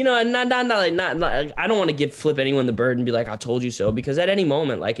say, you know, not I don't want to flip anyone the bird and be like, I told you so, because at any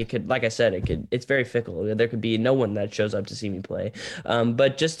moment, like, it could, like I said, it's very fickle. There could be no one that shows up to see me play.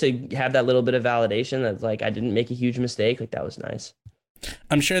 But just to have that little bit of validation that, like, I didn't make a huge mistake, like, that was nice.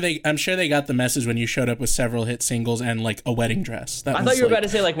 I'm sure they got the message when you showed up with several hit singles and like a wedding dress. I thought you were about to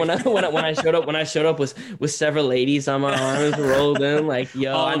say, like, when I showed up with several ladies on my arms rolled in, like,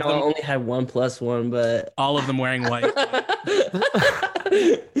 yo, I know I only had 1+1, but all of them wearing white.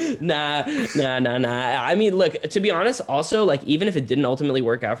 Nah. I mean, look, to be honest, also, like, even if it didn't ultimately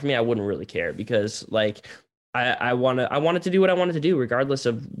work out for me, I wouldn't really care, because, like, I wanted to do what I wanted to do, regardless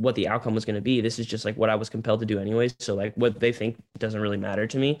of what the outcome was going to be. This is just like what I was compelled to do anyways. So, like, what they think doesn't really matter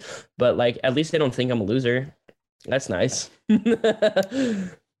to me. But, like, at least they don't think I'm a loser. That's nice.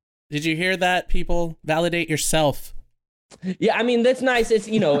 Did you hear that, people? Validate yourself. Yeah, I mean, that's nice. It's,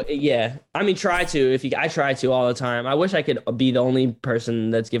 you know, yeah. I mean, I try to all the time. I wish I could be the only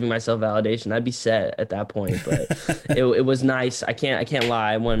person that's giving myself validation. I'd be set at that point, but it was nice. I can't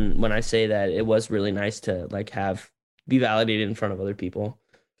lie when I say that it was really nice to, like, be validated in front of other people.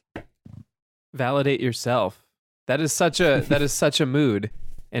 Validate yourself. That is such a mood.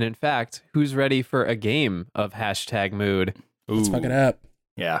 And in fact, who's ready for a game of #mood? Ooh. Let's fuck it up.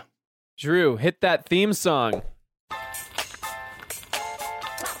 Yeah. Drew, hit that theme song.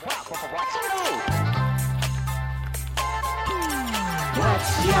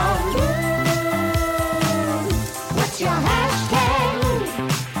 What's your mood? What's your hashtag?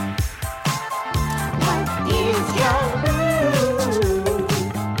 What is your mood?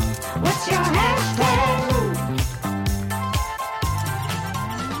 What's your hashtag?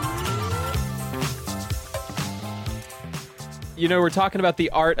 You know, we're talking about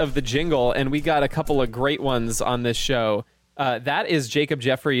the art of the jingle, and we got a couple of great ones on this show. That is Jacob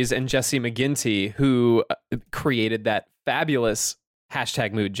Jeffries and Jesse McGinty, who created that fabulous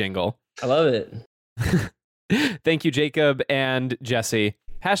 #mood jingle. I love it. Thank you, Jacob and Jesse.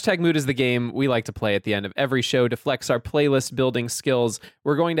 #mood is the game we like to play at the end of every show to flex our playlist building skills.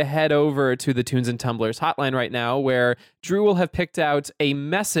 We're going to head over to the Tunes and Tumblers hotline right now, where Drew will have picked out a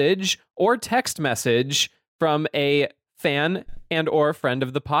message or text message from a fan and or friend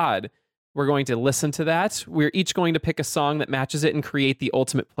of the pod. We're going to listen to that. We're each going to pick a song that matches it and create the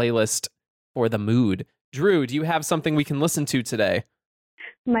ultimate playlist for the mood. Drew, do you have something we can listen to today?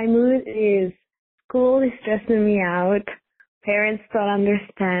 My mood is school is stressing me out, parents don't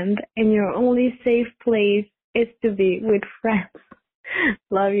understand, and your only safe place is to be with friends.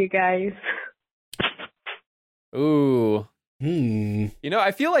 Love you guys. Ooh. You know,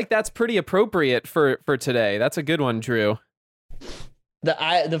 I feel like that's pretty appropriate for today. That's a good one, Drew.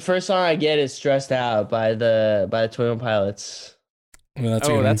 The first song I get is Stressed Out by the 21 Pilots. Well,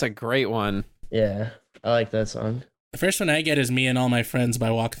 that's a great one. Yeah, I like that song. The first one I get is Me and All My Friends by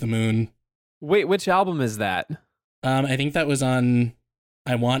Walk the Moon. Wait, which album is that? I think that was on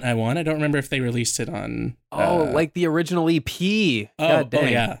I Want. I don't remember if they released it on... like the original EP. God dang. Oh,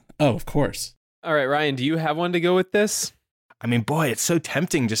 yeah. Oh, of course. All right, Ryan, do you have one to go with this? I mean, boy, it's so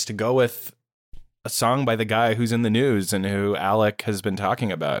tempting just to go with a song by the guy who's in the news and who Alec has been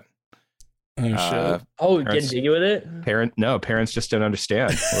talking about. Oh, shit. Getting jiggy with it? Parents just don't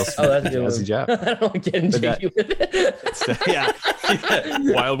understand. That's a good one. Job. I don't get jiggy with it. Yeah.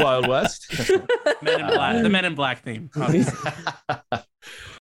 Wild Wild West. Men in Black. The Men in Black theme.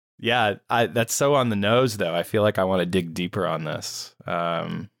 Yeah, that's so on the nose, though. I feel like I want to dig deeper on this.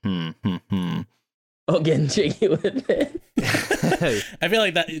 Oh, getting jiggy with it. I feel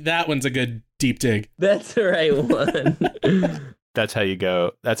like that one's a good deep dig. That's the right one. That's how you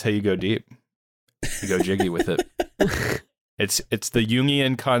go. That's how you go deep. You go jiggy with it. It's the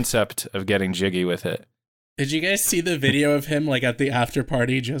Jungian concept of getting jiggy with it. Did you guys see the video of him like at the after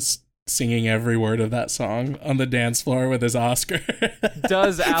party just singing every word of that song on the dance floor with his Oscar.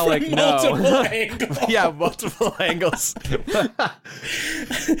 Does Alec know? Yeah, multiple angles.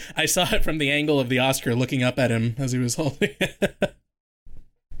 I saw it from the angle of the Oscar looking up at him as he was holding it.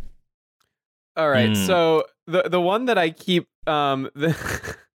 All right, so the one that I keep the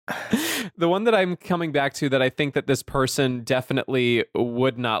one that I'm coming back to that I think that this person definitely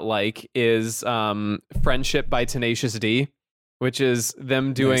would not like is Friendship by Tenacious D, which is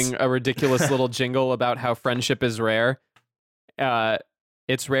them doing a ridiculous little jingle about how friendship is rare.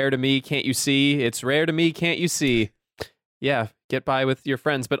 It's rare to me, can't you see? It's rare to me, can't you see? Yeah, get by with your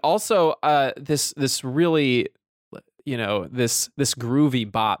friends. But also this really, this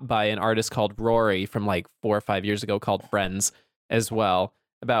groovy bop by an artist called Rory from like 4 or 5 years ago called Friends as well,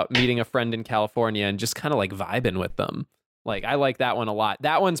 about meeting a friend in California and just kind of like vibing with them. Like, I like that one a lot.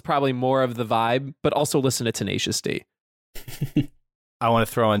 That one's probably more of the vibe, but also listen to Tenacious D. I want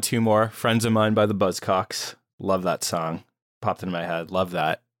to throw in 2 more. Friends of Mine by the Buzzcocks. Love that song. Popped into my head. Love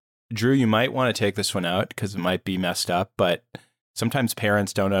that. Drew, you might want to take this one out because it might be messed up, but sometimes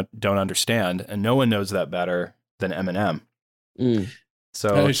parents don't understand, and no one knows that better than Eminem.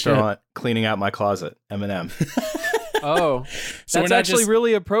 So throw on Cleaning Out My Closet, Eminem. Oh, so that's actually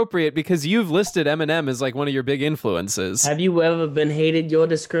really appropriate because you've listed Eminem as like one of your big influences. Have you ever been hated, you're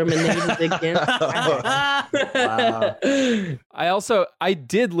discriminated against? Wow. I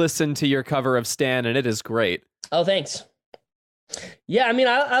did listen to your cover of Stan, and it is great. Oh, thanks. Yeah, I mean,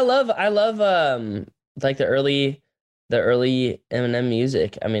 I love like the early Eminem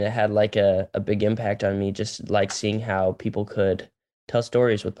music. I mean, it had like a big impact on me, just like seeing how people could tell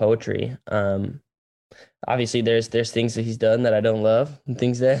stories with poetry. Obviously there's things that he's done that I don't love, and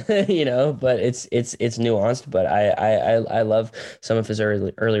things that but it's nuanced, but I love some of his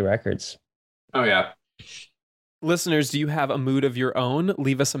early records. Oh yeah. Listeners, do you have a mood of your own?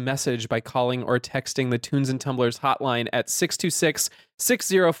 Leave us a message by calling or texting the Tunes and Tumblers hotline at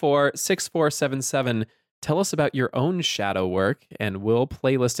 626-604-6477. Tell us about your own shadow work and we'll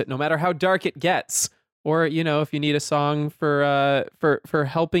playlist it no matter how dark it gets. Or, if you need a song for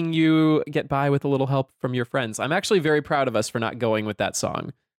helping you get by with a little help from your friends. I'm actually very proud of us for not going with that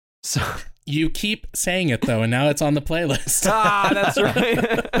song. So you keep saying it, though, and now it's on the playlist. That's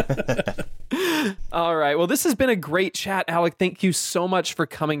right. All right. Well, this has been a great chat, Alec. Thank you so much for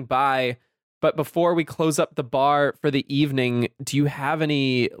coming by. But before we close up the bar for the evening, do you have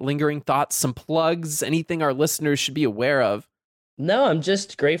any lingering thoughts, some plugs, anything our listeners should be aware of? No, I'm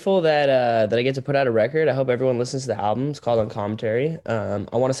just grateful that I get to put out a record. I hope everyone listens to the album. It's called On Commentary. I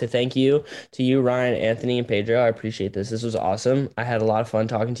want to say thank you to you, Ryan, Anthony, and Pedro. I appreciate this. This was awesome. I had a lot of fun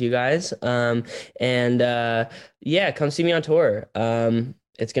talking to you guys. Come see me on tour.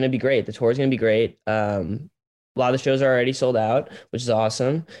 It's going to be great. The tour is going to be great. A lot of the shows are already sold out, which is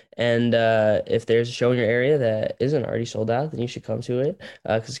awesome. And if there's a show in your area that isn't already sold out, then you should come to it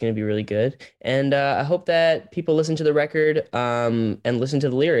because it's going to be really good. And I hope that people listen to the record and listen to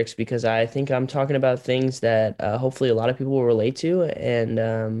the lyrics, because I think I'm talking about things that hopefully a lot of people will relate to and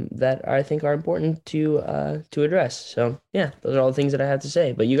that I think are important to address. So, yeah, those are all the things that I have to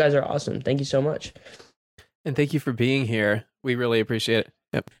say. But you guys are awesome. Thank you so much. And thank you for being here. We really appreciate it.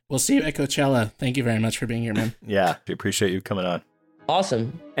 Yep. We'll see you at Coachella. Thank you very much for being here, man. Yeah, we appreciate you coming on.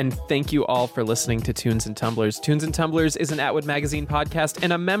 Awesome. And thank you all for listening to Tunes and Tumblers. Tunes and Tumblers is an Atwood Magazine podcast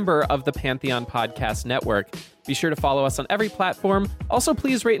and a member of the Pantheon Podcast Network. Be sure to follow us on every platform. Also,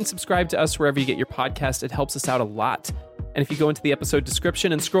 please rate and subscribe to us wherever you get your podcast. It helps us out a lot. And if you go into the episode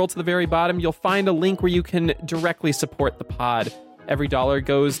description and scroll to the very bottom, you'll find a link where you can directly support the pod. Every dollar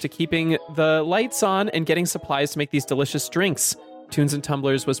goes to keeping the lights on and getting supplies to make these delicious drinks. Tunes and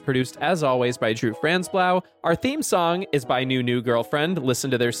Tumblers was produced, as always, by Drew Franzblau. Our theme song is by New Girlfriend.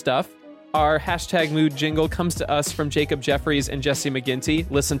 Listen to their stuff. Our #mood jingle comes to us from Jacob Jeffries and Jesse McGinty.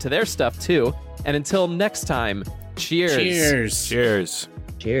 Listen to their stuff, too. And until next time, cheers. Cheers. Cheers.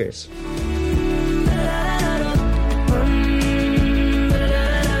 Cheers.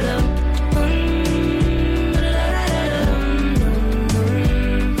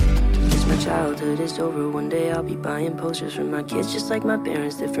 Childhood is over, one day I'll be buying posters for my kids, just like my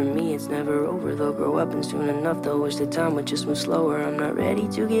parents did for me. It's never over, they'll grow up, and soon enough they'll wish the time would just move slower. I'm not ready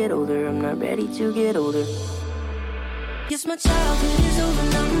to get older, I'm not ready to get older. Yes, my childhood is over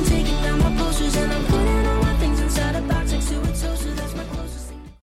now.